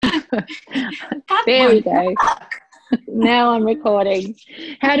There we go. Now I'm recording.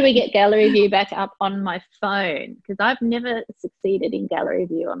 How do we get gallery view back up on my phone? Because I've never succeeded in gallery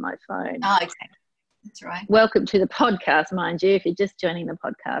view on my phone. Oh, okay. That's right. Welcome to the podcast, mind you. If you're just joining the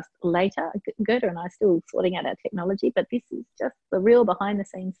podcast later, Gerda and I are still sorting out our technology, but this is just the real behind the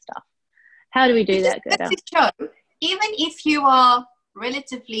scenes stuff. How do we do that, Gerda? Even if you are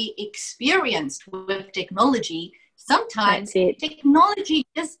relatively experienced with technology, sometimes technology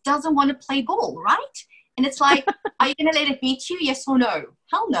just doesn't want to play ball, right? And it's like, are you going to let it beat you? Yes or no?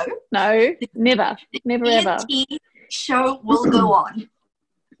 Hell no. No, never ever. The show will go on.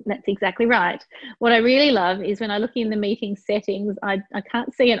 That's exactly right. What I really love is when I look in the meeting settings, I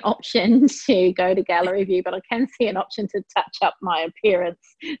can't see an option to go to gallery view, but I can see an option to touch up my appearance.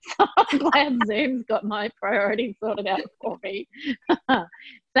 So I'm glad Zoom's got my priorities sorted out for me. So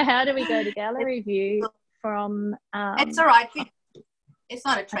how do we go to gallery view from... it's all right. It's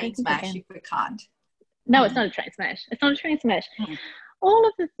not a train smash if we can't. No, it's not a train smash. It's not a train smash. All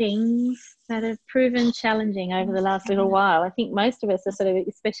of the things that have proven challenging over the last little while, I think most of us are sort of,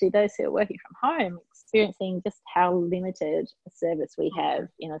 especially those who are working from home, experiencing just how limited a service we have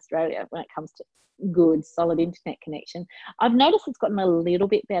in Australia when it comes to good, solid internet connection. I've noticed it's gotten a little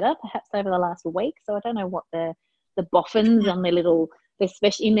bit better, perhaps over the last week. So I don't know what the boffins on their little, they're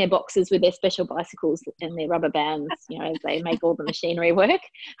special in their boxes with their special bicycles and their rubber bands, you know, as they make all the machinery work.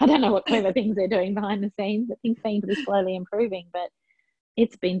 I don't know what clever things they're doing behind the scenes, but things seem to be slowly improving. But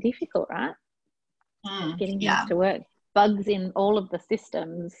it's been difficult, right? Getting things to work. Bugs in all of the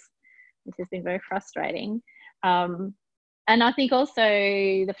systems, which has been very frustrating. And I think also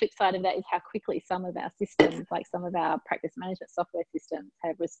the flip side of that is how quickly some of our systems, like some of our practice management software systems,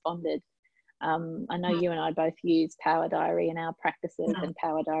 have responded. I know you and I both use Power Diary in our practices, and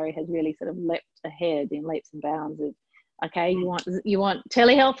Power Diary has really sort of leapt ahead in leaps and bounds of, okay, you want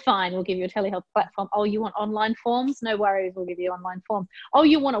telehealth? Fine, we'll give you a telehealth platform. Oh, you want online forms? No worries, we'll give you online forms. Oh,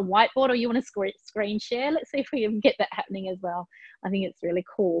 you want a whiteboard or you want a screen share? Let's see if we can get that happening as well. I think it's really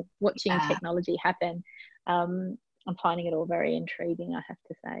cool watching technology happen. I'm finding it all very intriguing, I have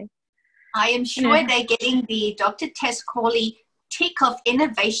to say. I am sure they're getting the Dr. Tess Corley tick of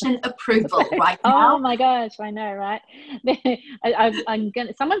innovation approval right now. Oh my gosh, I know, right?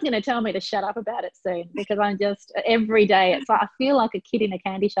 Someone's going to tell me to shut up about it soon, because I'm just, every day, it's like I feel like a kid in a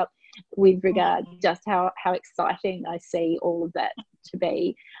candy shop with regard just how exciting I see all of that to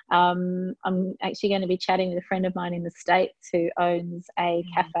be. I'm actually going to be chatting with a friend of mine in the States who owns a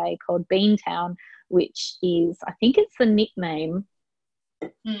cafe called Beantown, which is, I think it's the nickname.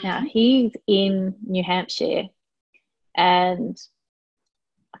 Now, he's in New Hampshire, and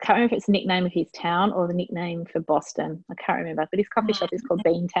I can't remember if it's the nickname of his town or the nickname for Boston. I can't remember, but his coffee shop is called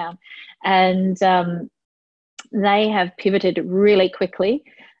Beantown. And they have pivoted really quickly.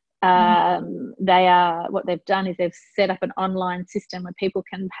 What they've done is they've set up an online system where people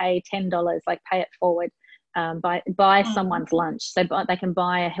can pay $10, like pay it forward, buy someone's lunch. So they can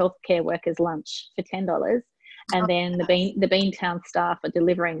buy a healthcare worker's lunch for $10. And then the Beantown staff are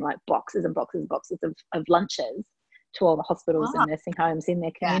delivering like boxes and boxes and boxes of lunches to all the hospitals and nursing homes in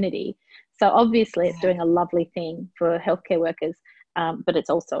their community. So obviously it's doing a lovely thing for healthcare workers, but it's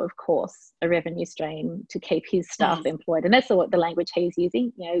also, of course, a revenue stream to keep his staff employed. And that's the language he's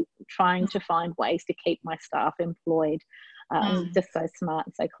using, you know, trying to find ways to keep my staff employed. Just so smart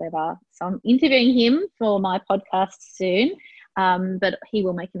and so clever. So I'm interviewing him for my podcast soon, but he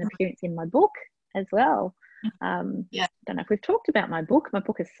will make an appearance in my book as well. I don't know if we've talked about my book. My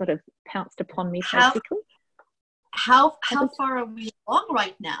book has sort of pounced upon me so quickly. How far are we along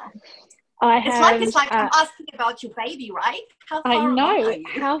right now? It's like I'm asking about your baby, right? How far along are you?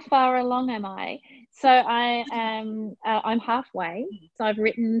 How far along am I? So I'm halfway. So I've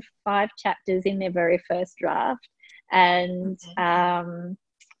written 5 chapters in their very first draft, and the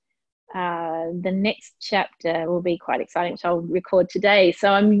next chapter will be quite exciting, which I'll record today.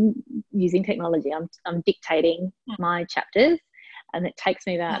 So I'm using technology. I'm dictating my chapters, and it takes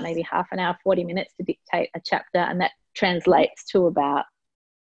me about maybe half an hour, 40 minutes to dictate a chapter, and that translates to about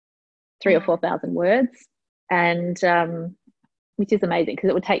 3,000 or 4,000 words, and which is amazing, because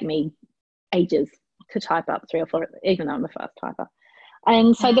it would take me ages to type up 3 or 4, even though I'm a fast typer.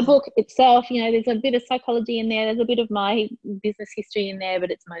 And so the book itself, you know, there's a bit of psychology in there, there's a bit of my business history in there,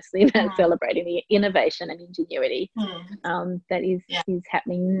 but it's mostly about celebrating the innovation and ingenuity that is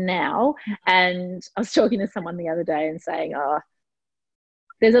happening now. And I was talking to someone the other day and saying,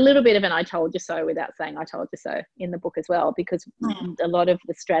 there's a little bit of an I told you so without saying I told you so in the book as well, because a lot of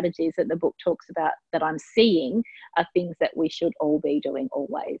the strategies that the book talks about that I'm seeing are things that we should all be doing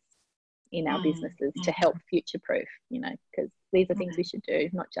always. in our businesses to help future proof, you know, because these are things we should do,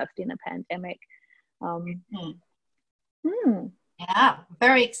 not just in a pandemic. Yeah,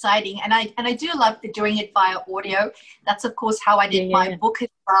 very exciting. And I do love the doing it via audio. That's of course how I did my book as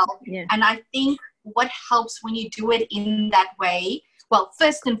well. And I think what helps when you do it in that way, well,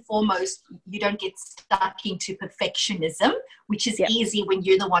 first and foremost, you don't get stuck into perfectionism, which is easy when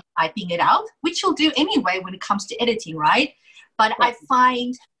you're the one typing it out, which you'll do anyway when it comes to editing, right? But I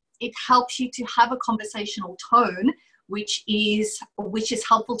find it helps you to have a conversational tone, which is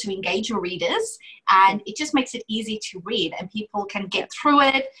helpful to engage your readers, and it just makes it easy to read, and people can get through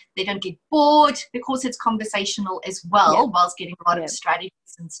it. They don't get bored because it's conversational as well, whilst getting a lot of strategies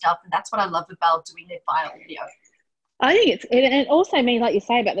and stuff. And that's what I love about doing it via audio. I think it also means, like you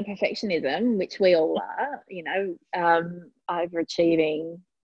say about the perfectionism, which we all are, you know, overachieving,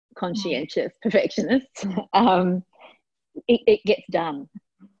 conscientious perfectionists. It gets done.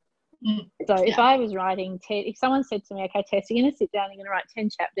 So if I was writing, if someone said to me, okay, Tess, you're going to sit down, you're going to write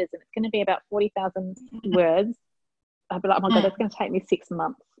 10 chapters and it's going to be about 40,000 words, I'd be like, oh my God, that's going to take me 6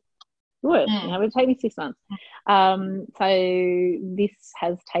 months. Good, you know, it would take me 6 months. So this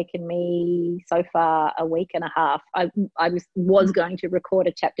has taken me so far a week and a half. I was going to record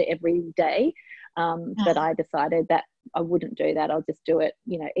a chapter every day, but I decided that I wouldn't do that. I'll just do it,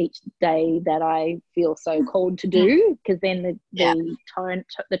 you know, each day that I feel so called to do, because then the tone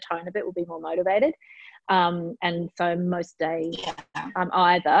of it will be more motivated. And so most days I'm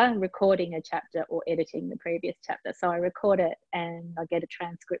either recording a chapter or editing the previous chapter. So I record it and I get a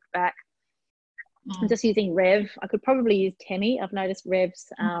transcript back. I'm just using Rev. I could probably use Temi. I've noticed Rev's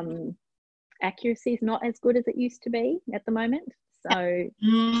accuracy is not as good as it used to be at the moment. So I'm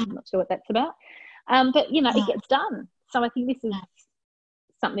not sure what that's about. But, you know, it gets done. So I think this is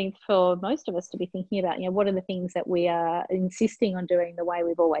something for most of us to be thinking about. You know, what are the things that we are insisting on doing the way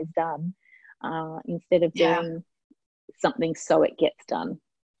we've always done, instead of doing something so it gets done.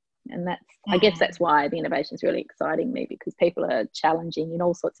 And that's, I guess that's why the innovation is really exciting me, because people are challenging in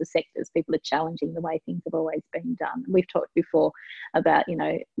all sorts of sectors. People are challenging the way things have always been done. We've talked before about, you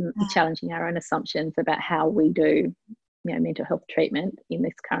know, challenging our own assumptions about how we do, you know, mental health treatment in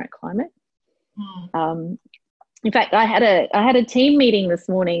this current climate. In fact, I had a team meeting this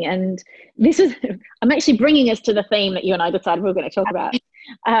morning, and this is, I'm actually bringing us to the theme that you and I decided we were going to talk about.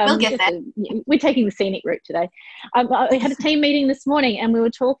 We'll get there. We're taking the scenic route today. I had a team meeting this morning, and we were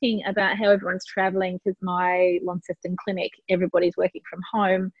talking about how everyone's travelling, because my Launceston clinic, everybody's working from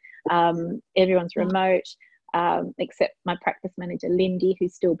home, everyone's remote, except my practice manager, Lindy,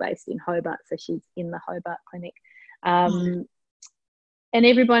 who's still based in Hobart, so she's in the Hobart clinic. And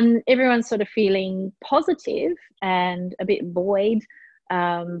everyone's sort of feeling positive and a bit buoyed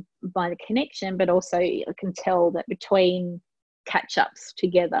by the connection, but also I can tell that between catch-ups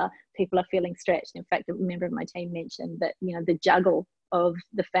together, people are feeling stretched. In fact, a member of my team mentioned that, you know, the juggle of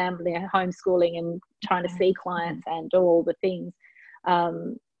the family, homeschooling and trying to see clients and do all the things,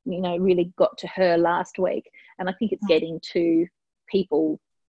 you know, really got to her last week. And I think it's getting to people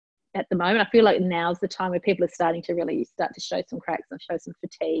at the moment. I feel like now's the time where people are starting to really start to show some cracks and show some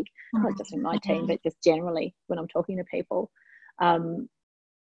fatigue, not just in my team, but just generally when I'm talking to people.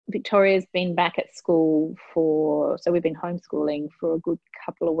 Victoria's been back at school so we've been homeschooling for a good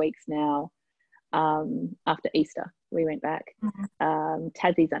couple of weeks now. After Easter, we went back.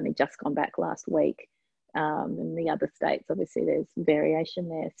 Tassie's only just gone back last week. In the other states, obviously, there's variation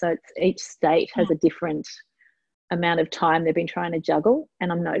there. So each state has a different amount of time they've been trying to juggle,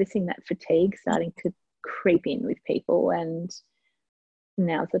 and I'm noticing that fatigue starting to creep in with people, and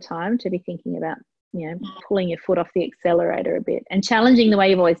now's the time to be thinking about, you know, pulling your foot off the accelerator a bit and challenging the way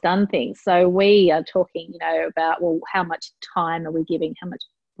you've always done things. So we are talking, you know, about, well, how much time are we giving, how much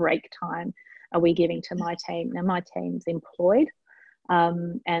break time are we giving to my team? Now my team's employed,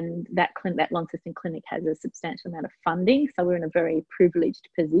 and that Launceston clinic has a substantial amount of funding, so we're in a very privileged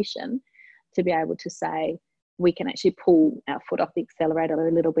position to be able to say we can actually pull our foot off the accelerator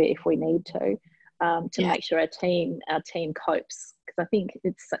a little bit if we need to make sure our team copes, because I think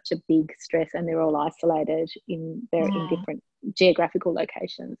it's such a big stress, and they're all isolated in different geographical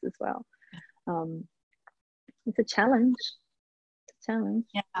locations as well. It's a challenge.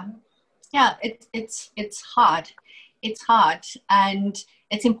 Yeah, it's hard. It's hard, and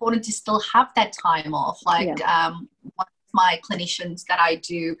it's important to still have that time off. Like one of my clinicians that I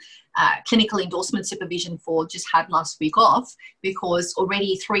do clinical endorsement supervision for just had last week off, because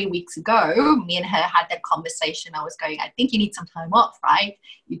already 3 weeks ago, me and her had that conversation. I was going, I think you need some time off, right?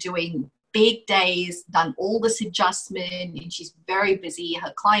 You're doing big days, done all this adjustment, and she's very busy.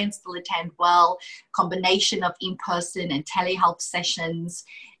 Her clients still attend well, combination of in-person and telehealth sessions.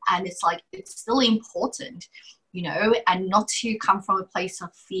 And it's like, it's still important, you know, and not to come from a place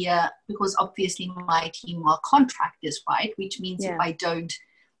of fear, because obviously my team are contractors, right? Which means if I don't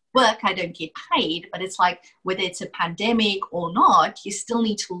work, I don't get paid. But it's like, whether it's a pandemic or not, you still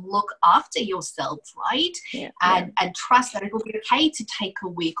need to look after yourself, right? And trust that it will be okay to take a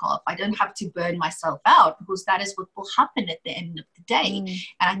week off. I don't have to burn myself out, because that is what will happen at the end of the day.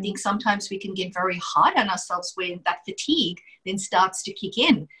 And I think sometimes we can get very hard on ourselves when that fatigue then starts to kick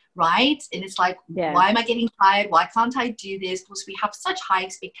in, right? And it's like, why am I getting tired? Why can't I do this? Because we have such high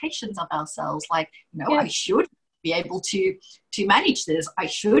expectations of ourselves. Like, you know, I should be able to manage this. I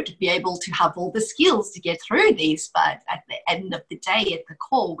should be able to have all the skills to get through this. But at the end of the day, at the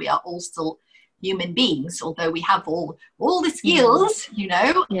core, we are all still human beings, although we have all the skills, you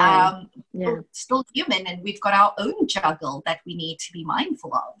know, we're still human, and we've got our own juggle that we need to be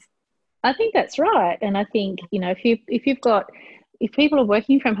mindful of. I think that's right. And I think, you know, if people are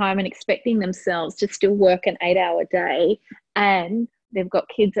working from home and expecting themselves to still work an 8-hour day, and they've got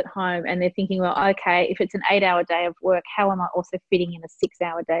kids at home and they're thinking, well, okay, if it's an 8-hour day of work, how am I also fitting in a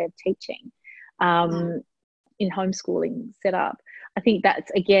 6-hour day of teaching in homeschooling setup? I think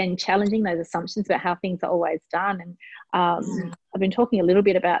that's, again, challenging those assumptions about how things are always done. And I've been talking a little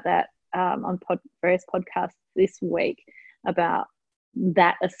bit about that on various podcasts this week about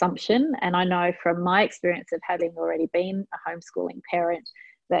that assumption. And I know from my experience of having already been a homeschooling parent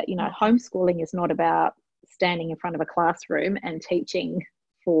that, you know, homeschooling is not about standing in front of a classroom and teaching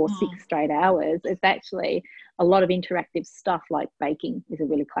for 6 straight hours. It's actually a lot of interactive stuff, like baking is a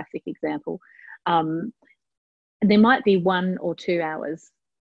really classic example. There might be 1 or 2 hours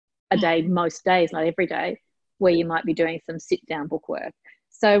a day, most days, not every day, where you might be doing some sit-down book work.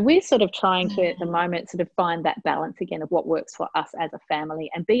 So we're sort of trying to, at the moment, sort of find that balance again of what works for us as a family,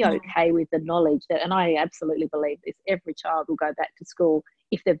 and be okay with the knowledge that, and I absolutely believe this, every child will go back to school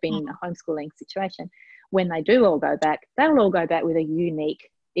if they've been in a homeschooling situation. When they do all go back, they'll all go back with a unique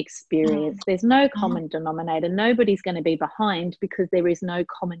experience. There's no common denominator. Nobody's going to be behind because there is no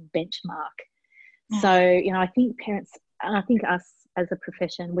common benchmark. So, you know, I think parents, and I think us as a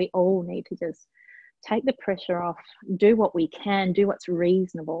profession, we all need to just take the pressure off, do what we can, do what's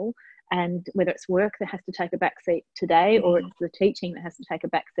reasonable. And whether it's work that has to take a back seat today, or it's the teaching that has to take a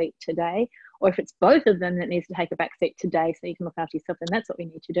back seat today, or if it's both of them that needs to take a back seat today so you can look after yourself, then that's what we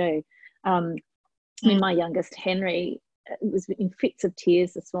need to do. I mean, my youngest, Henry, was in fits of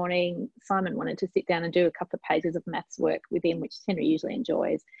tears this morning. Simon wanted to sit down and do a couple of pages of maths work with him, which Henry usually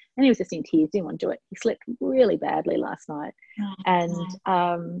enjoys. And he was just in tears, didn't want to do it. He slept really badly last night.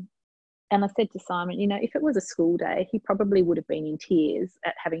 And I said to Simon, you know, if it was a school day, he probably would have been in tears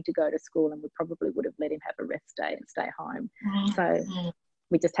at having to go to school, and we probably would have let him have a rest day and stay home. So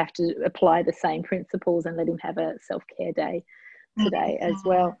we just have to apply the same principles and let him have a self-care day today as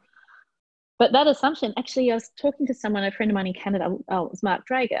well. But that assumption, actually, I was talking to someone, a friend of mine in Canada, it was Mark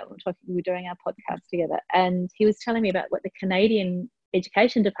Drager, we were doing our podcast together, and he was telling me about what the Canadian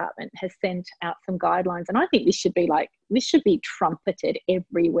Education Department has sent out some guidelines. And I think this should be trumpeted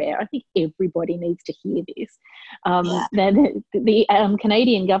everywhere. I think everybody needs to hear this. That the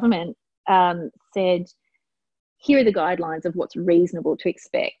Canadian government said, here are the guidelines of what's reasonable to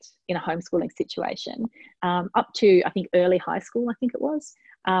expect in a homeschooling situation. Up to, I think, early high school, I think it was.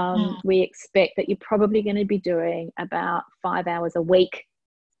 We expect that you're probably going to be doing about 5 hours a week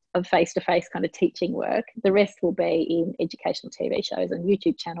of face-to-face kind of teaching work. The rest will be in educational TV shows and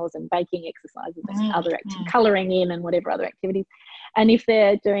YouTube channels and baking exercises and other colouring in and whatever other activities. And if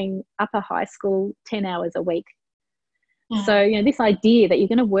they're doing upper high school, 10 hours a week. So, you know, this idea that you're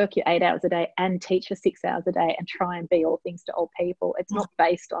going to work your 8 hours a day and teach for 6 hours a day and try and be all things to all people, it's not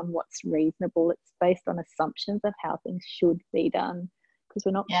based on what's reasonable. It's based on assumptions of how things should be done, because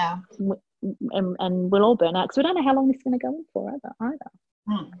we're not, and we'll all burn out because we don't know how long this is going to go on for either.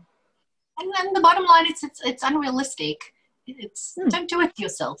 And then the bottom line is it's unrealistic. Don't do it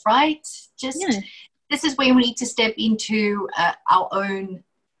yourself, right? This is where we need to step into our own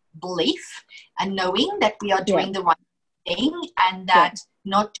belief and knowing that we are doing the right thing, and that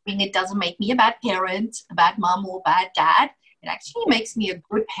not doing it doesn't make me a bad parent, a bad mom, or a bad dad. It actually makes me a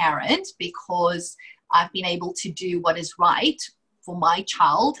good parent, because I've been able to do what is right for my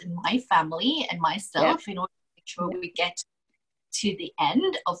child and my family and myself in order to make sure we get to the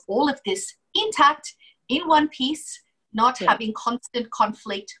end of all of this intact, in one piece, not having constant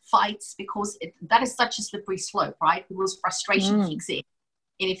conflict, fights, because that is such a slippery slope, right? Because frustration kicks in.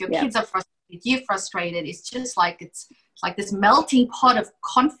 And if your kids are frustrated with you frustrated. It's just like it's like this melting pot of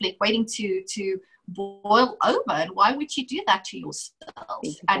conflict waiting to boil over. And why would you do that to yourself?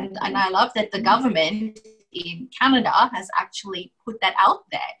 Exactly. And I love that the government in Canada has actually put that out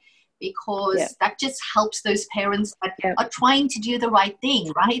there, because that just helps those parents that are trying to do the right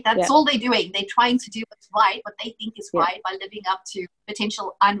thing, right? That's all they're doing. They're trying to do what's right, what they think is right, by living up to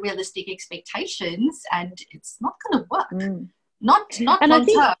potential unrealistic expectations, and it's not going to work. Not long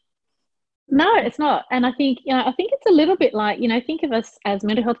term. No, it's not. And I think, I think it's a little bit like, think of us as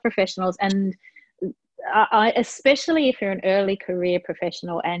mental health professionals, and I especially if you're an early career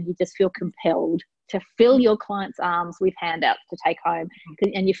professional and you just feel compelled to fill your clients' arms with handouts to take home,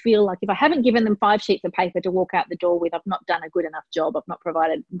 and you feel like, if I haven't given them 5 sheets of paper to walk out the door with, I've not done a good enough job, I've not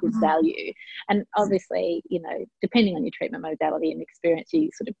provided good value. And obviously, depending on your treatment modality and experience, you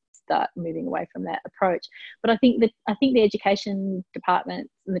sort of start moving away from that approach. But I think the education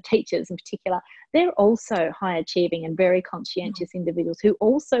departments and the teachers in particular, they're also high achieving and very conscientious individuals who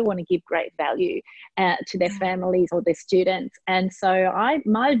also want to give great value to their families or their students. And so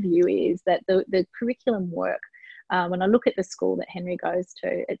my view is that the curriculum work, when I look at the school that Henry goes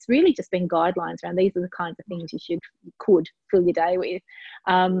to, it's really just been guidelines around these are the kinds of things you could fill your day with.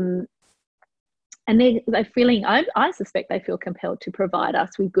 And they're feeling, I suspect they feel compelled to provide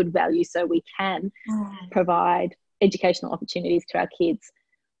us with good value so we can provide educational opportunities to our kids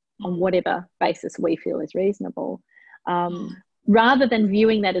on whatever basis we feel is reasonable, rather than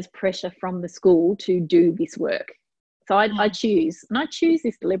viewing that as pressure from the school to do this work. So I choose, and I choose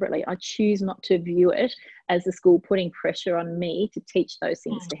this deliberately, I choose not to view it as the school putting pressure on me to teach those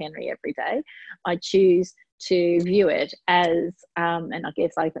things to Henry every day. I choose to view it as, and I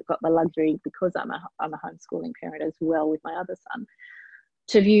guess I've got the luxury because I'm a homeschooling parent as well with my other son,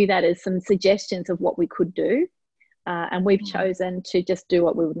 to view that as some suggestions of what we could do. And we've chosen to just do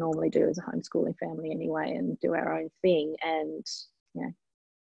what we would normally do as a homeschooling family anyway, and do our own thing. And,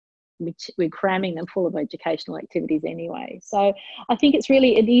 we're cramming them full of educational activities anyway. So I think it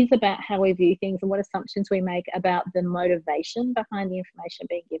is about how we view things and what assumptions we make about the motivation behind the information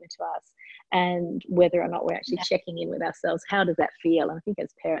being given to us, and whether or not we're actually checking in with ourselves. How does that feel? And I think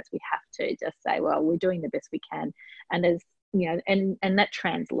as parents, we have to just say, well, we're doing the best we can. And as and that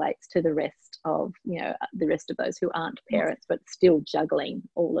translates to the rest of, the rest of those who aren't parents, but still juggling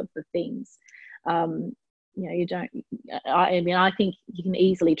all of the things. I think you can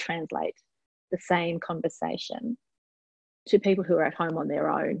easily translate the same conversation to people who are at home on their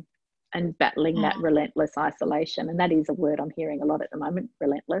own and battling that relentless isolation. And that is a word I'm hearing a lot at the moment,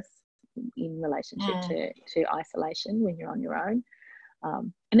 relentless, in relationship to isolation when you're on your own.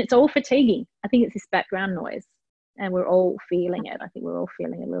 And it's all fatiguing. I think it's this background noise, and we're all feeling it. I think we're all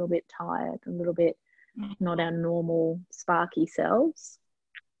feeling a little bit tired, a little bit not our normal sparky selves.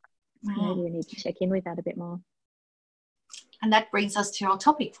 Maybe we need to check in with that a bit more. And that brings us to our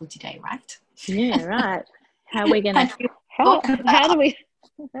topic for today, right? Yeah, right. How are we going to? How do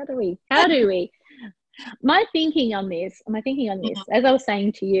we? My thinking on this, as I was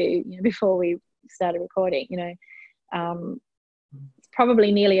saying to you, before we started recording, it's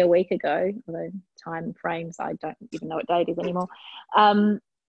probably nearly a week ago, although time frames, I don't even know what day it is anymore.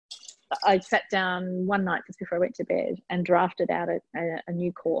 I sat down one night just before I went to bed and drafted out a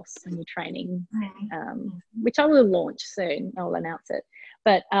new course, a new training, which I will launch soon. I'll announce it.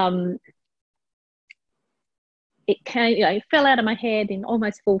 But it fell out of my head in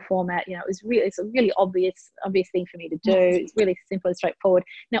almost full format. It's a really obvious thing for me to do. It's really simple and straightforward.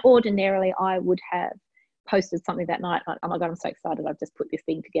 Now, ordinarily, I would have posted something that night like, oh my God, I'm so excited, I've just put this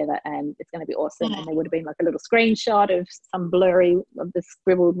thing together and it's going to be awesome. And there would have been like a little screenshot of some blurry of the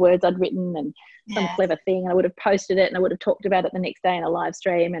scribbled words I'd written and some clever thing, and I would have posted it and I would have talked about it the next day in a live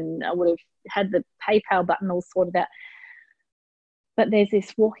stream, and I would have had the PayPal button all sorted out. But there's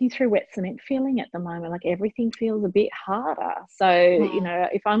this walking through wet cement feeling at the moment, like everything feels a bit harder. So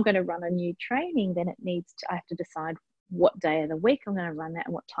if I'm going to run a new training, then I have to decide what day of the week I'm going to run that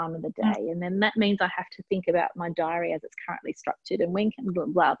and what time of the day. And then that means I have to think about my diary as it's currently structured and when can blah,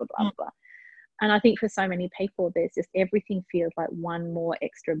 blah, blah, blah, blah. And I think for so many people, there's just everything feels like one more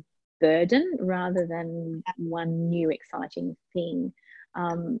extra burden rather than one new exciting thing.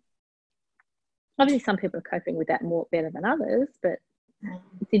 Obviously, some people are coping with that better than others, but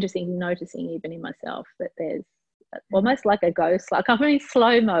it's interesting noticing even in myself that there's almost like a ghost, like I'm in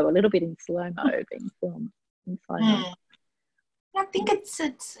slow-mo, a little bit in slow-mo being filmed. I think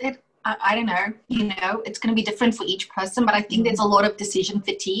I don't know, it's going to be different for each person, but I think there's a lot of decision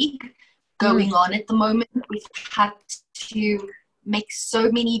fatigue going on at the moment. We've had to make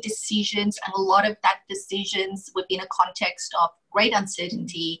so many decisions, and a lot of that decisions within a context of great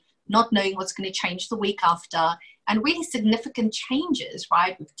uncertainty, not knowing what's going to change the week after, and really significant changes,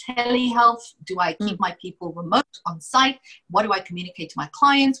 right? With telehealth, do I keep my people remote on site? What do I communicate to my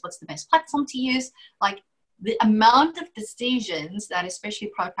clients? What's the best platform to use? Like, the amount of decisions that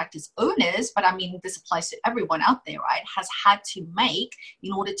especially private practice owners, but I mean, this applies to everyone out there, right, has had to make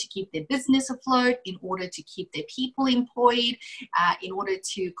in order to keep their business afloat, in order to keep their people employed, in order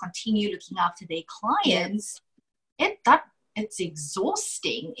to continue looking after their clients. It's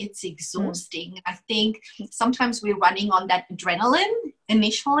exhausting. It's exhausting. I think sometimes we're running on that adrenaline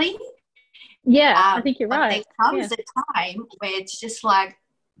initially. Yeah, I think you're right. There comes a time where it's just like,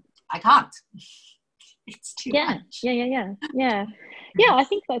 I can't. It's too much. Yeah, I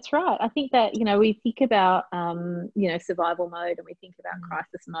think that's right. I think that, we think about, survival mode, and we think about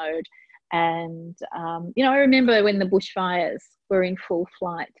crisis mode. And, I remember when the bushfires were in full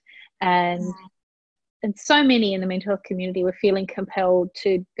flight, and so many in the mental health community were feeling compelled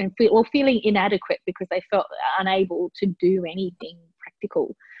to, or feeling inadequate because they felt unable to do anything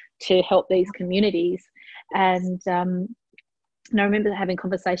practical to help these communities. And I remember having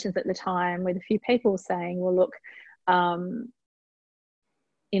conversations at the time with a few people saying, well, look,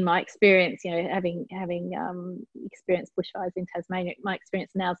 in my experience, having experienced bushfires in Tasmania, my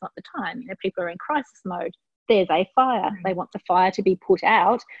experience now is not the time. People are in crisis mode. There's a fire. They want the fire to be put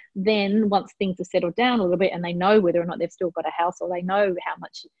out. Then once things have settled down a little bit and they know whether or not they've still got a house, or they know how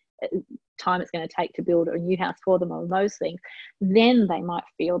much time it's going to take to build a new house for them, or those things, then they might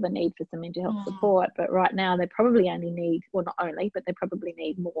feel the need for some mental health support. But right now they probably only need, well, not only, but they probably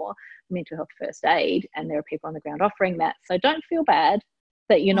need more mental health first aid, and there are people on the ground offering that. So don't feel bad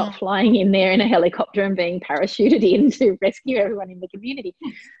that you're not flying in there in a helicopter and being parachuted in to rescue everyone in the community.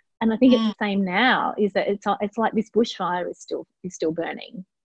 And I think it's the same now, is that it's like this bushfire is still burning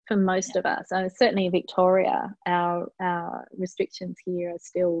for most of us. So certainly in Victoria, our restrictions here are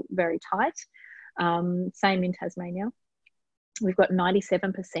still very tight. Same in Tasmania. We've got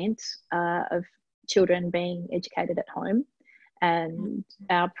 97% of children being educated at home, and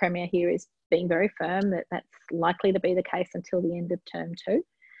our Premier here is being very firm that that's likely to be the case until the end of term 2.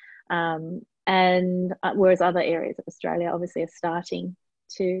 And whereas other areas of Australia obviously are starting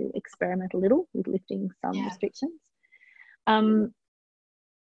to experiment a little with lifting some restrictions.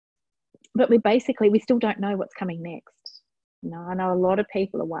 But we still don't know what's coming next. I know a lot of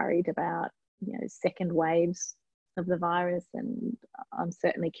people are worried about, second waves of the virus, and I'm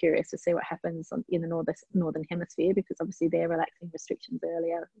certainly curious to see what happens in the northern hemisphere, because obviously they're relaxing restrictions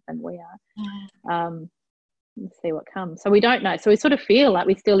earlier than we are. Let's see what comes. So we don't know. So we sort of feel like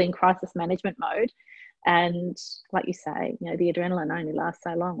we're still in crisis management mode. And like you say, the adrenaline only lasts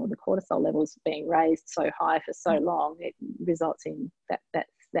so long, or the cortisol levels being raised so high for so long, it results in that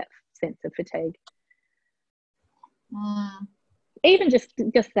sense of fatigue. Even just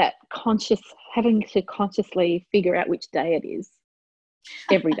that having to consciously figure out which day it is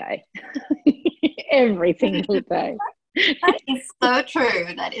every day. Every single day. That is so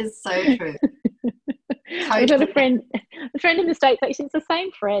true. That is so true. I've got a friend in the States, actually. It's the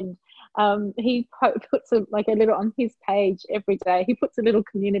same friend. He puts a little on his page every day. He puts a little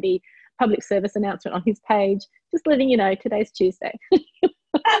community public service announcement on his page, just letting you know today's Tuesday.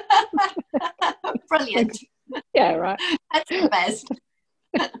 Brilliant. Yeah, right. That's the best.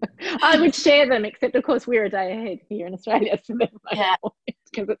 I would share them, except of course we're a day ahead here in Australia, so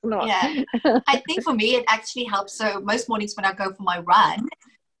because it's not. Yeah, I think for me it actually helps. So most mornings when I go for my run,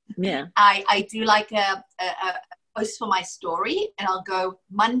 I do like a post for my story, and I'll go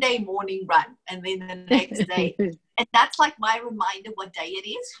Monday morning run, and then the next day, and that's like my reminder what day it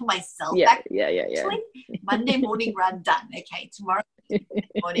is for myself. Yeah. Monday morning run done. Okay, tomorrow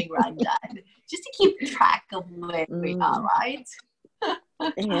morning run done. Just to keep track of where we are, right?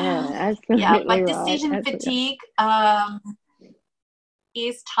 Yeah, absolutely. Yeah, but decision fatigue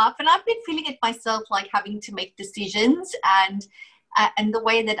is tough, and I've been feeling it myself, like having to make decisions, and the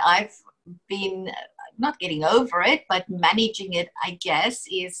way that I've been not getting over it, but managing it, I guess,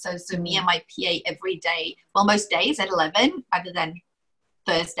 is so me and my PA every day, well, most days at 11, other than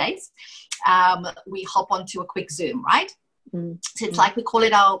Thursdays, we hop onto a quick Zoom, right? So it's like we call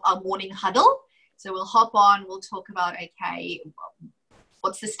it our morning huddle. So we'll hop on, we'll talk about, okay,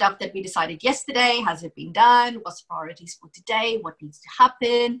 what's the stuff that we decided yesterday? Has it been done? What's the priorities for today? What needs to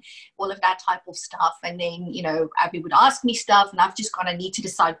happen? All of that type of stuff. And then, Abby would ask me stuff, and I've just got to need to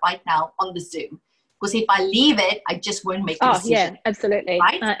decide right now on the Zoom. Because if I leave it, I just won't make a decision. Yeah, absolutely.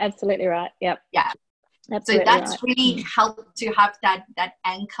 Right? Absolutely right. Yep. Yeah. Absolutely so that's right. really helped to have that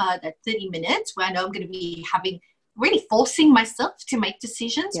anchor, that 30 minutes where I know I'm going to be having really forcing myself to make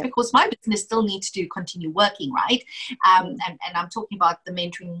decisions because my business still needs to continue working, right? And I'm talking about the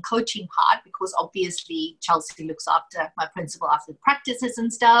mentoring and coaching part because obviously Chelsea looks after my principal after the practices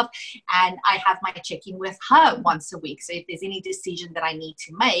and stuff, and I have my check-in with her once a week. So if there's any decision that I need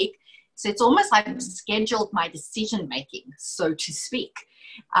to make, so it's almost like I've scheduled my decision making, so to speak,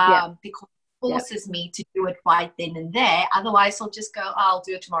 because it forces me to do it right then and there. Otherwise, I'll just go, I'll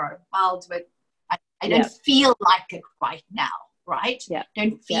do it tomorrow. I'll do it. I don't feel like it right now, right? Yeah.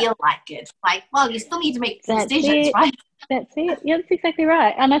 Don't feel like it. Like, well, you still need to make decisions, right? That's it. Yeah, that's exactly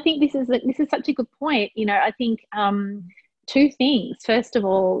right. And I think this is such a good point. You know, I think two things. First of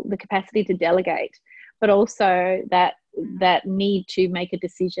all, the capacity to delegate, but also that need to make a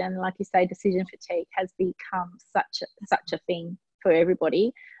decision. Like you say, decision fatigue has become such a thing for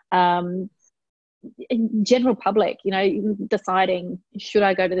everybody. In general public, you know, deciding, should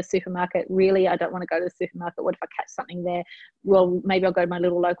I go to the supermarket? Really, I don't want to go to the supermarket. What if I catch something there? Well, maybe I'll go to my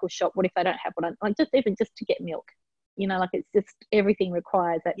little local shop. What if I don't have what I like? Just to get milk, you know, like it's just everything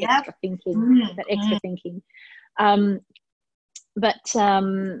requires that extra thinking, that extra thinking.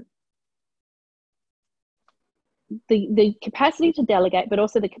 The capacity to delegate, but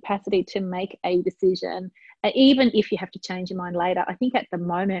also the capacity to make a decision, even if you have to change your mind later. I think at the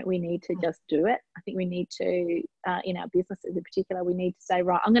moment we need to just do it. I think we need to, in our businesses in particular, we need to say,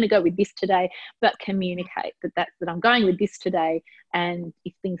 right, I'm going to go with this today, but communicate that I'm going with this today. And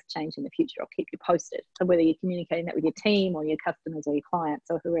if things change in the future, I'll keep you posted. So whether you're communicating that with your team or your customers or your clients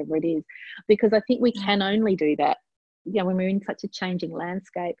or whoever it is, because I think we can only do that, you know, when we're in such a changing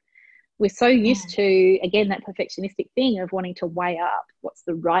landscape. We're so used to, again, that perfectionistic thing of wanting to weigh up what's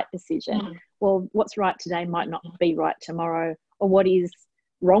the right decision. Well, what's right today might not be right tomorrow, or what is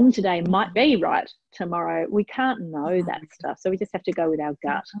wrong today might be right tomorrow. We can't know that stuff. So we just have to go with our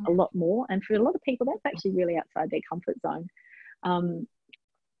gut a lot more. And for a lot of people, that's actually really outside their comfort zone. And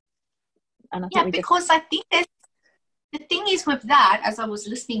I think I think the thing is with that, as I was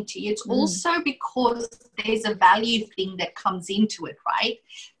listening to you, it's also because there's a value thing that comes into it, right?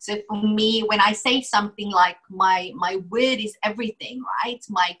 So for me, when I say something like my word is everything, right?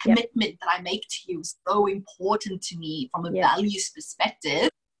 My commitment that I make to you is so important to me from a values perspective.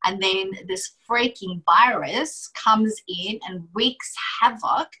 And then this freaking virus comes in and wreaks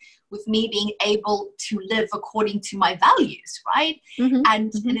havoc with me being able to live according to my values, right? And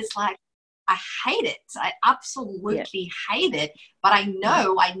it's like, I hate it. I absolutely hate it. But I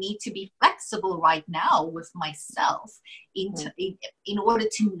know I need to be flexible right now with myself in order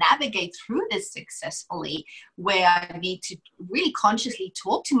to navigate through this successfully, where I need to really consciously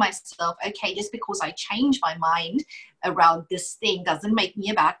talk to myself, okay, just because I change my mind around this thing doesn't make me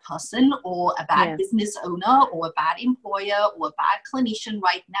a bad person or a bad business owner or a bad employer or a bad clinician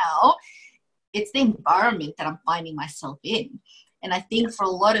right now. It's the environment that I'm finding myself in. And I think for a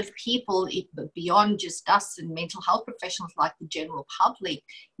lot of people, beyond just us and mental health professionals, like the general public,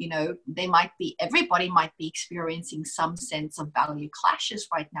 you know, everybody might be experiencing some sense of value clashes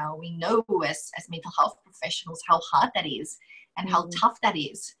right now. We know as mental health professionals how hard that is and how tough that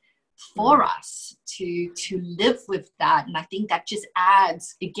is for us to live with that. And I think that just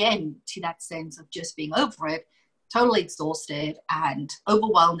adds, again, to that sense of just being over it, totally exhausted and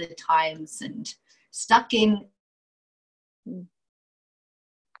overwhelmed at times and stuck in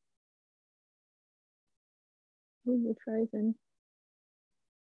You're frozen.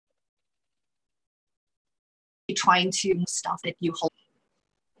 Trying to stuff that you hold.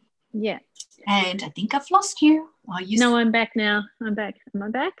 Yeah. And I think I've lost you. No, I'm back now. I'm back. Am I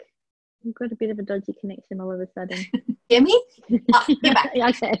back? I've got a bit of a dodgy connection all of a sudden. Hear me? You're back.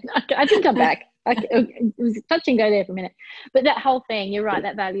 Okay. I think I'm back. It was touch and go there for a minute. But that whole thing, you're right,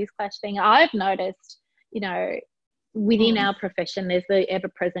 that values clash thing, I've noticed, you know, within our profession, there's the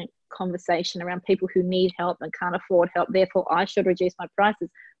ever-present conversation around people who need help and can't afford help. Therefore, I should reduce my prices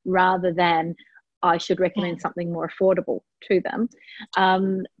rather than I should recommend something more affordable to them.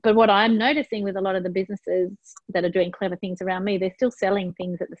 But what I'm noticing with a lot of the businesses that are doing clever things around me, they're still selling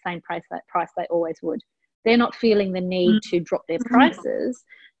things at the same price they always would. They're not feeling the need to drop their prices.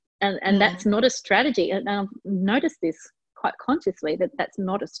 And that's not a strategy. And I've noticed this quite consciously, that's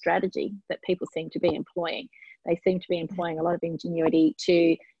not a strategy that people seem to be employing. They seem to be employing a lot of ingenuity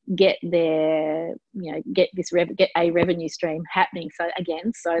to get a revenue stream happening. So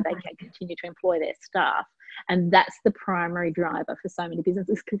they can continue to employ their staff. And that's the primary driver for so many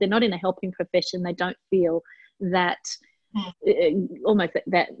businesses, because they're not in a helping profession. They don't feel that almost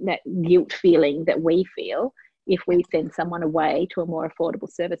that guilt feeling that we feel if we send someone away to a more affordable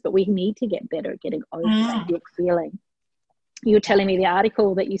service. But we need to get better at getting over that guilt feeling. You were telling me the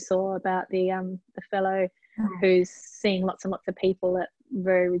article that you saw about the fellow who's seeing lots and lots of people at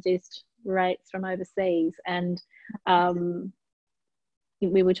very reduced rates from overseas. And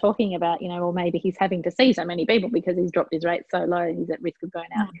we were talking about, or maybe he's having to see so many people because he's dropped his rate so low and he's at risk of going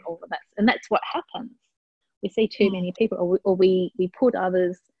out and all of that. And that's what happens. We see too many people, or we put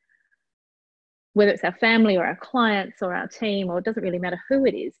others, whether it's our family or our clients or our team, or it doesn't really matter who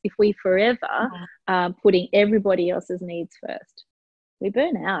it is, if we forever putting everybody else's needs first, we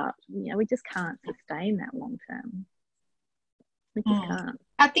burn out. We just can't sustain that long term. We just can't.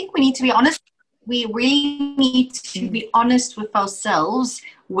 I think we need to be honest. We really need to be honest with ourselves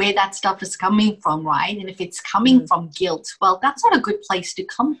where that stuff is coming from, right? And if it's coming from guilt, well, that's not a good place to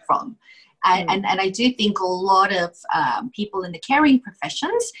come from. And I do think a lot of people in the caring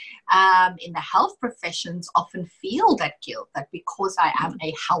professions, in the health professions, often feel that guilt, that because I am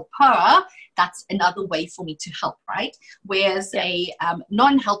a helper, that's another way for me to help, right? Whereas a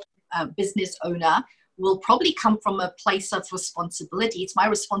non-health business owner will probably come from a place of responsibility. It's my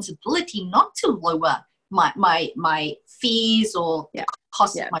responsibility not to lower my fees or the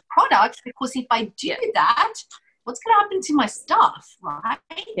cost of my products, because if I do that, what's going to happen to my staff, right?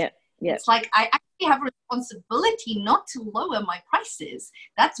 It's like I actually have a responsibility not to lower my prices.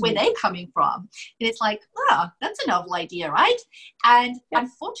 That's where they're coming from. And it's like, that's a novel idea, right? And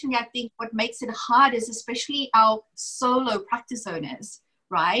unfortunately, I think what makes it hard is especially our solo practice owners,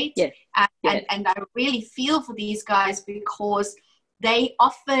 right? And I really feel for these guys because they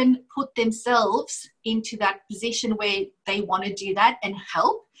often put themselves into that position where they want to do that and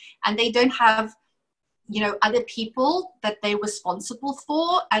help, and they don't have other people that they're responsible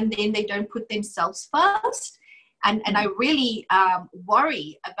for, and then they don't put themselves first. And I really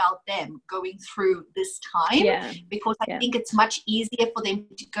worry about them going through this time, because I think it's much easier for them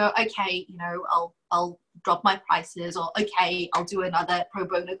to go, okay, I'll drop my prices, or okay, I'll do another pro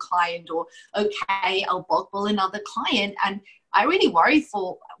bono client, or okay, I'll bulk bill another client. And I really worry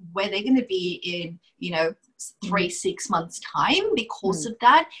for where they're going to be in, 3-6 months time because of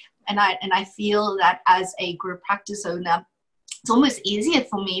that. And I feel that as a group practice owner, it's almost easier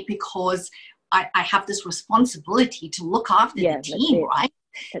for me because I have this responsibility to look after the team, right?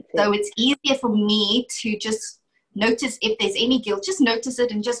 So it's easier for me to just notice if there's any guilt, just notice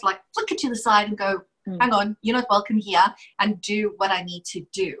it and just like flick it to the side and go, hang on, you're not welcome here, and do what I need to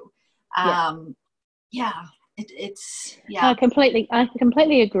do. It's I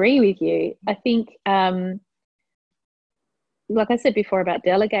completely agree with you. I think, like I said before about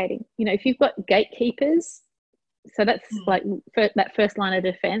delegating, if you've got gatekeepers, so that's like that first line of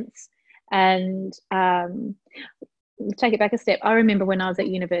defense. And take it back a step. I remember when I was at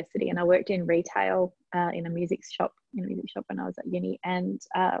university and I worked in retail in a music shop when I was at uni, and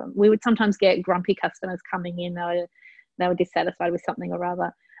we would sometimes get grumpy customers coming in. They were dissatisfied with something or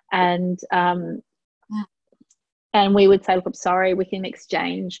other, and we would say, look, I'm sorry, we can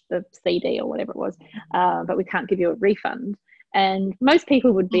exchange the CD or whatever it was, but we can't give you a refund. And most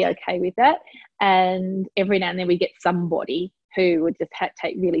people would be okay with that. And every now and then we get somebody who would just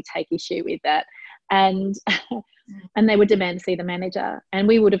really take issue with that. And they would demand to see the manager. And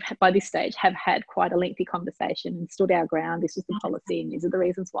we would have, by this stage, have had quite a lengthy conversation and stood our ground. This was the policy and these are the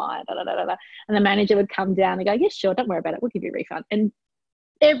reasons why. And the manager would come down and go, yes, sure, don't worry about it. We'll give you a refund. And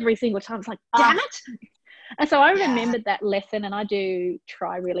every single time it's like, damn it. And so I remembered that lesson, and I do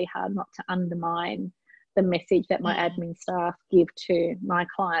try really hard not to undermine the message that my admin staff give to my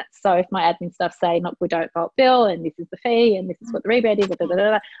clients. So if my admin staff say, look, we don't bulk bill and this is the fee and this is what the rebate is,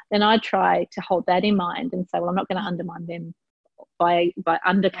 then I try to hold that in mind and say, well, I'm not going to undermine them by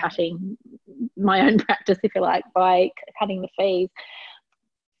undercutting my own practice, if you like, by cutting the fees.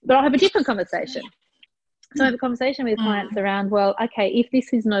 But I'll have a different conversation. So I have a conversation with clients around, well, okay, if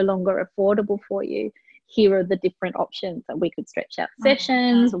this is no longer affordable for you, here are the different options. That we could stretch out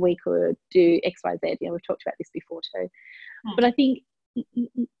sessions, we could do X, Y, Z. We've talked about this before too. But I think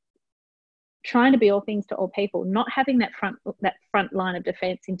trying to be all things to all people, not having that front line of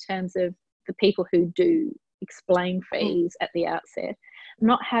defence in terms of the people who do explain fees at the outset,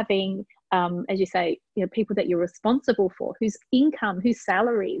 not having, as you say, people that you're responsible for, whose income, whose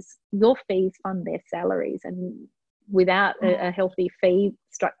salaries, your fees fund their salaries, and without a healthy fee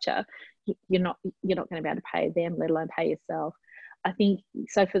structure, you're not going to be able to pay them, let alone pay yourself. I think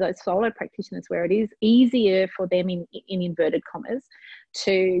so for those solo practitioners where it is easier for them in inverted commas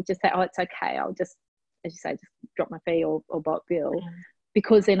to just say, oh, it's okay, I'll just, as you say, just drop my fee or bulk bill,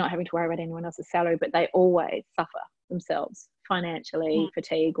 because they're not having to worry about anyone else's salary, but they always suffer themselves financially,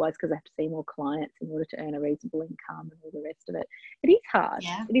 fatigue-wise, because they have to see more clients in order to earn a reasonable income and all the rest of it. It is hard.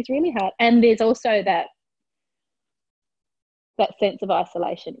 It is really hard. And there's also that that sense of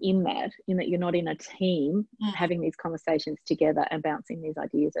isolation in that you're not in a team having these conversations together and bouncing these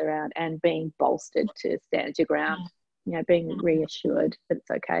ideas around and being bolstered to stand your ground, being reassured that it's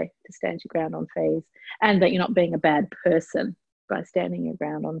okay to stand your ground on fees and that you're not being a bad person by standing your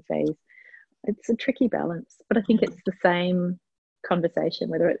ground on fees. It's a tricky balance, but I think it's the same conversation,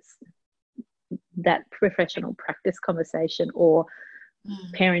 whether it's that professional practice conversation or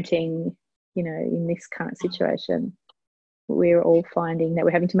parenting, in this current situation. We're all finding that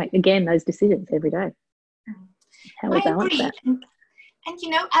we're having to make, again, those decisions every day. How we balance that. And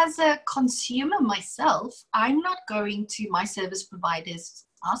as a consumer myself, I'm not going to my service providers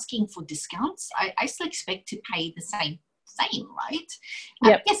asking for discounts. I still expect to pay the same, right?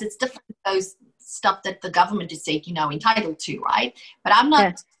 Yep. Yes, it's different, those stuff that the government is saying, entitled to, right? But I'm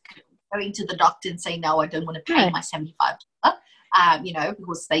not going to the doctor and saying, no, I don't want to pay my $75,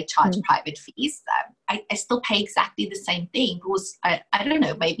 because they charge private fees. I still pay exactly the same thing because I don't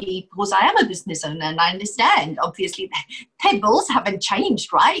know, maybe because I am a business owner and I understand, obviously, their bills haven't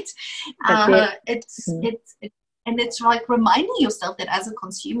changed, right? It's like reminding yourself that as a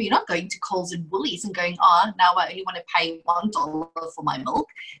consumer, you're not going to Coles and Woolies and going, now I only want to pay $1 for my milk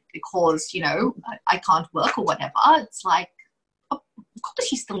because, I can't work or whatever. It's like, of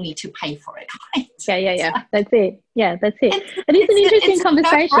course you still need to pay for it, right? Yeah. That's it. Yeah, that's it. It is an interesting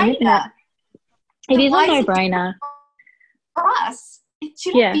conversation, isn't it? It is a no-brainer. For us, it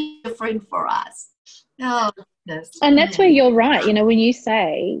shouldn't be different for us. Oh, goodness. And that's where you're right. When you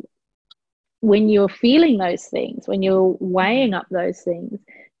say, when you're feeling those things, when you're weighing up those things,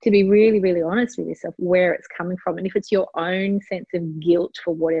 to be really, really honest with yourself where it's coming from. And if it's your own sense of guilt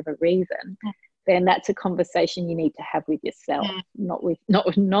for whatever reason, then that's a conversation you need to have with yourself, not let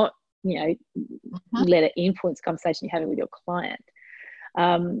it influence the conversation you're having with your client.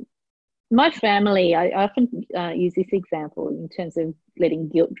 My family, I often use this example in terms of letting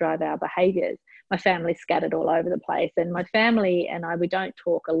guilt drive our behaviours. My family's scattered all over the place, and my family and I, we don't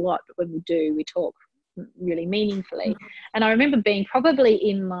talk a lot, but when we do, we talk really meaningfully. And I remember being probably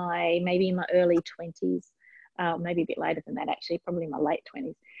in my early 20s, maybe a bit later than that actually, probably in my late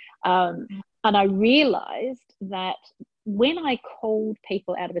 20s. And I realised that when I called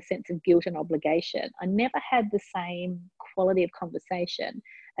people out of a sense of guilt and obligation, I never had the same quality of conversation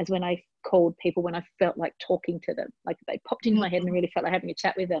as when I called people when I felt like talking to them, like they popped into my head and I really felt like having a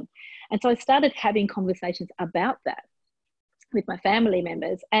chat with them. And so I started having conversations about that with my family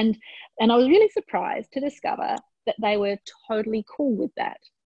members. And I was really surprised to discover that they were totally cool with that.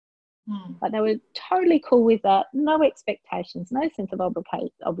 Like they were totally cool with that. No expectations, no sense of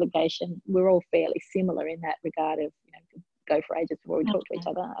obligation. We're all fairly similar in that regard of, go for ages before we talk to each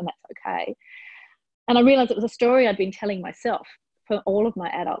other, and that's okay. And I realised it was a story I'd been telling myself for all of my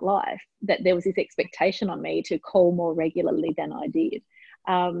adult life, that there was this expectation on me to call more regularly than I did.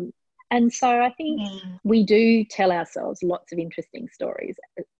 And so I think we do tell ourselves lots of interesting stories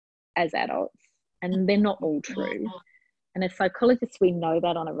as adults, and they're not all true. And as psychologists, we know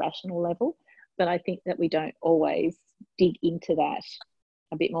that on a rational level, but I think that we don't always dig into that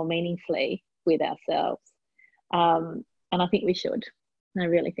a bit more meaningfully with ourselves. And I think we should. I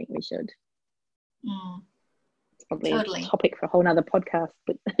really think we should. It's probably a topic for a whole nother podcast.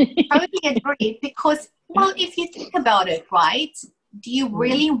 But totally agree, because, well, if you think about it, right, do you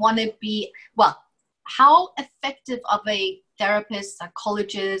really want to be, how effective of a therapist,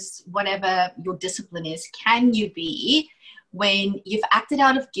 psychologist, whatever your discipline is, can you be when you've acted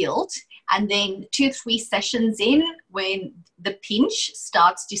out of guilt and then 2-3 sessions in, when the pinch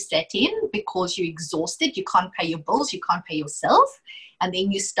starts to set in because you're exhausted, you can't pay your bills, you can't pay yourself, and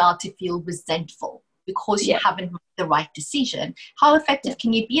then you start to feel resentful because you haven't made the right decision? How effective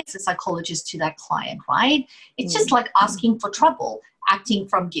can you be as a psychologist to that client, right? It's just like asking for trouble, acting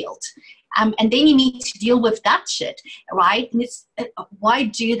from guilt. And then you need to deal with that shit, right? And it's why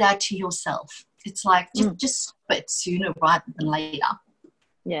do that to yourself? It's like just stop it sooner rather than later.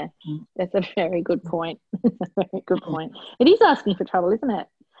 Yeah, that's a very good point. That's a very good point. It is asking for trouble, isn't it?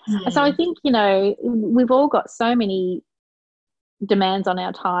 So I think, we've all got so many demands on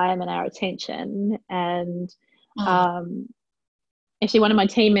our time and our attention. And actually one of my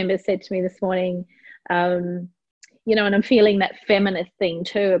team members said to me this morning, and I'm feeling that feminist thing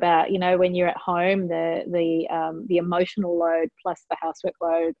too about, when you're at home, the emotional load plus the housework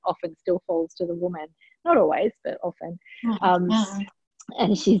load often still falls to the woman. Not always, but often.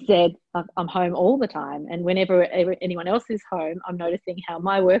 And she said, I'm home all the time. And whenever anyone else is home, I'm noticing how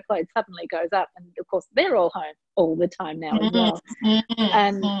my workload suddenly goes up. And of course, they're all home all the time now as well.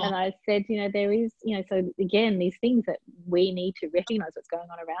 And I said, there is, so again, these things that we need to recognize what's going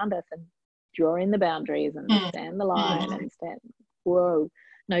on around us and draw in the boundaries and stand the line and stand, whoa,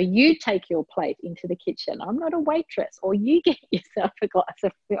 no, you take your plate into the kitchen. I'm not a waitress. Or you get yourself a glass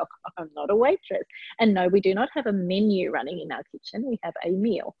of milk. I'm not a waitress. And no, we do not have a menu running in our kitchen. We have a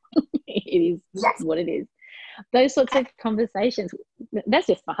meal. It is what it is. Those sorts of conversations. That's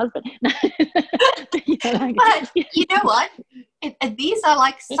just my husband. But you know what? These are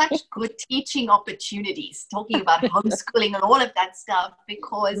like such good teaching opportunities, talking about homeschooling and all of that stuff,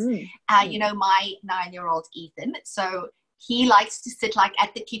 because, you know, my 9-year-old Ethan, so he likes to sit like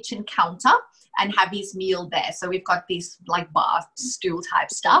at the kitchen counter and have his meal there. So we've got these like bar stool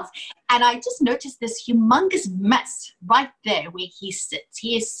type stuff. And I just noticed this humongous mess right there where he sits.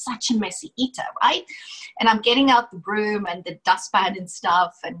 He is such a messy eater, right? And I'm getting out the broom and the dustpan and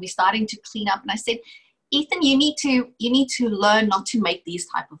stuff, and we're starting to clean up. And I said, Ethan, you need to learn not to make these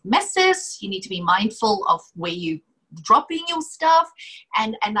type of messes. You need to be mindful of where you dropping your stuff.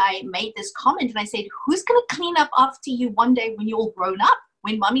 And I made this comment and I said, who's going to clean up after you one day when you're all grown up,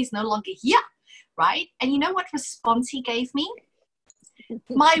 when mommy's no longer here, right? And you know what response he gave me?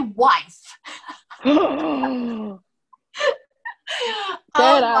 My wife. Oh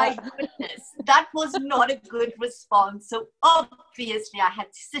my goodness, that was not a good response. So obviously I had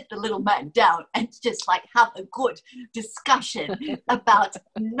to sit the little man down and just like have a good discussion about,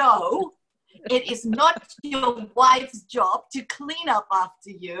 no, it is not your wife's job to clean up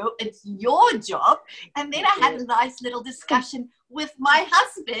after you. It's your job. And then I had a nice little discussion with my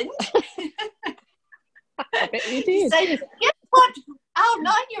husband. I bet you did. Saying, guess what? Our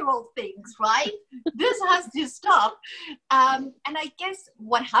 9-year-old thinks, right? This has to stop. And I guess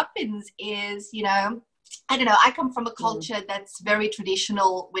what happens is, you know, I don't know, I come from a culture that's very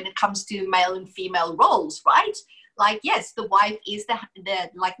traditional when it comes to male and female roles, right? Like, yes, the wife is the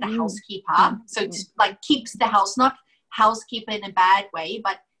housekeeper. So it's like keeps the house, not housekeeper in a bad way,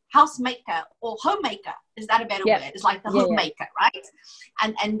 but housemaker or homemaker. Is that a better word? It's like the homemaker, right?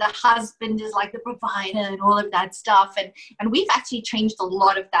 And the husband is like the provider and all of that stuff. And we've actually changed a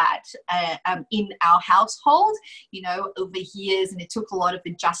lot of that in our household, you know, over years. And it took a lot of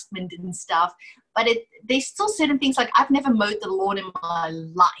adjustment and stuff. But there's still certain things like I've never mowed the lawn in my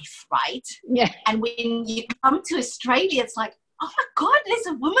life, right? Yeah. And when you come to Australia, it's like, oh my God, there's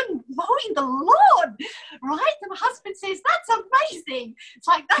a woman mowing the lawn, right? And my husband says, that's amazing. It's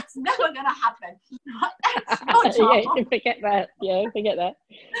like, that's never going to happen. That's your job. Yeah, forget that. Yeah, forget that.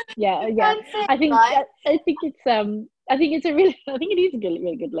 Yeah, yeah. I think it is a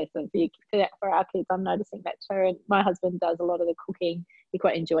really good lesson for our kids. I'm noticing that too. And my husband does a lot of the cooking. He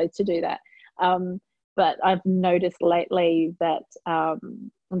quite enjoys to do that. But I've noticed lately that,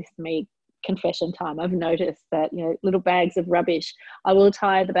 this is me, confession time, I've noticed that, you know, little bags of rubbish, I will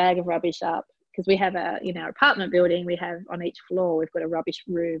tie the bag of rubbish up, because we have in our apartment building, we have on each floor, we've got a rubbish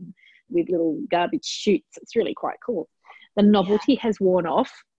room with little garbage chutes. It's really quite cool. The novelty has worn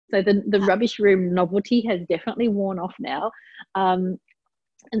off. So the rubbish room novelty has definitely worn off now. And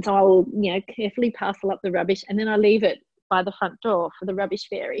so I will, you know, carefully parcel up the rubbish, and then I leave it by the front door for the rubbish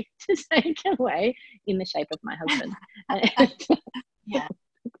fairy to take away in the shape of my husband. Yeah.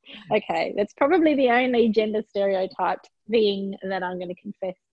 Okay, that's probably the only gender stereotyped thing that I'm going to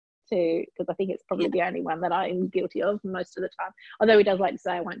confess to, because I think it's probably the only one that I'm guilty of most of the time. Although he does like to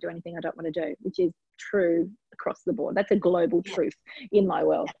say, I won't do anything I don't want to do, which is true across the board. That's a global truth in my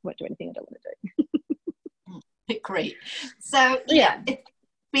world. I won't do anything I don't want to do. Great. So, it's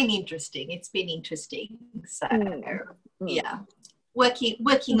been interesting. So,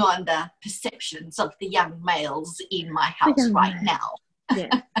 working on the perceptions of the young males in my house right now.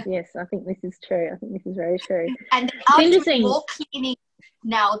 Yes, I think this is true. I think this is very true. And they're doing more cleaning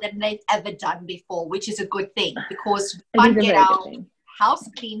now than they've ever done before, which is a good thing, because we can't get our house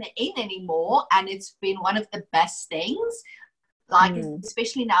cleaner in anymore, and it's been one of the best things. Like,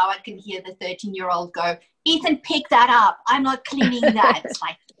 especially now, I can hear the 13-year-old go, Ethan, pick that up. I'm not cleaning that. It's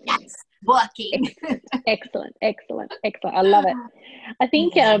like, yes, working. Excellent. I love it. I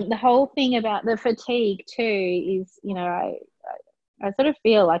think the whole thing about the fatigue too is, you know, I sort of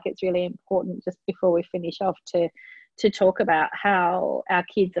feel like it's really important, just before we finish off, to talk about how our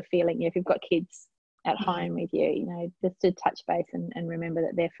kids are feeling. You know, if you've got kids at home with you, you know, just to touch base and remember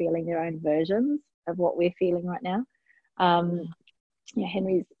that they're feeling their own versions of what we're feeling right now. Yeah,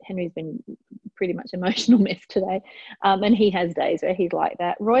 Henry's been pretty much emotional mess today, and he has days where he's like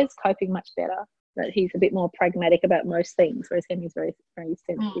that. Roy's coping much better, that he's a bit more pragmatic about most things, whereas Henry's very, very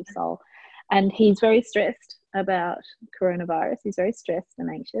sensitive soul, and he's very stressed about coronavirus. He's very stressed and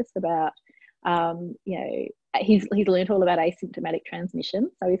anxious about, you know, he's learned all about asymptomatic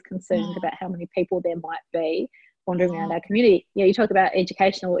transmission, so he's concerned about how many people there might be wandering around our community. Yeah, you talk about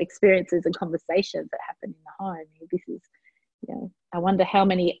educational experiences and conversations that happen in the home. This is, I wonder how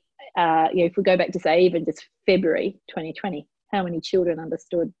many, if we go back to say even just February 2020, how many children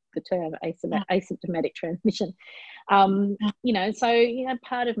understood the term asymptomatic transmission. So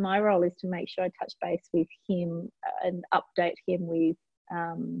part of my role is to make sure I touch base with him and update him with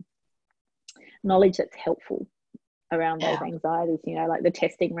knowledge that's helpful around those anxieties, like the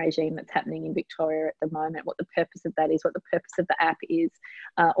testing regime that's happening in Victoria at the moment, what the purpose of that is, what the purpose of the app is,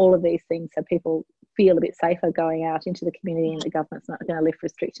 all of these things, so people feel a bit safer going out into the community, and the government's not going to lift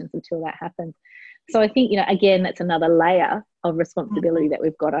restrictions until that happens. So I think, again, that's another layer of responsibility that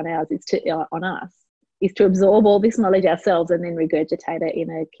we've got on us, is to absorb all this knowledge ourselves and then regurgitate it in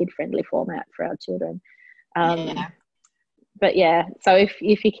a kid-friendly format for our children. But so if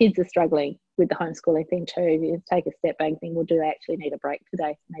your kids are struggling with the homeschooling thing too, you take a step back and think, well, do they actually need a break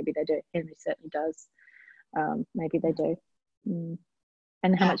today? Maybe they do. Henry certainly does. Maybe they do.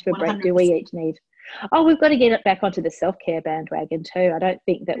 And how much of a break 100%. Do we each need? Oh, we've got to get it back onto the self-care bandwagon too. I don't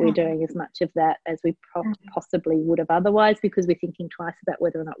think that we're doing as much of that as we possibly would have otherwise, because we're thinking twice about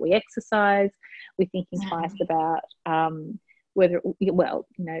whether or not we exercise. We're thinking twice about whether,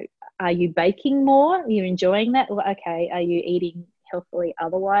 are you baking more? Are you enjoying that? Well, okay, are you eating healthily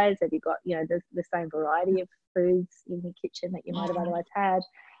otherwise? Have you got, the same variety of foods in your kitchen that you might have otherwise had?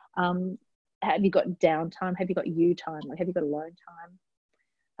 Have you got downtime? Have you got you time? Like, have you got alone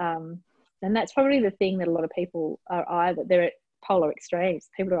time? And that's probably the thing that a lot of people are they're at polar extremes.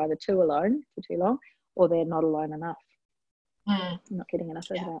 People are either too alone for too long, or they're not alone enough. Not getting enough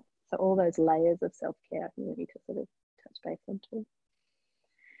of that. So all those layers of self-care, I think we need to sort of touch base on too.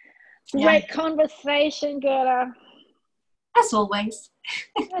 Great conversation, Gerda. As always.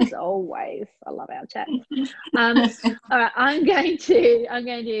 As always. I love our chat. All right, I'm going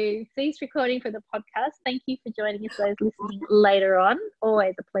to cease recording for the podcast. Thank you for joining us, those listening later on.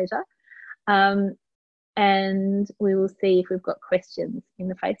 Always a pleasure. And we will see if we've got questions in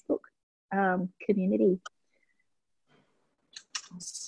the Facebook community.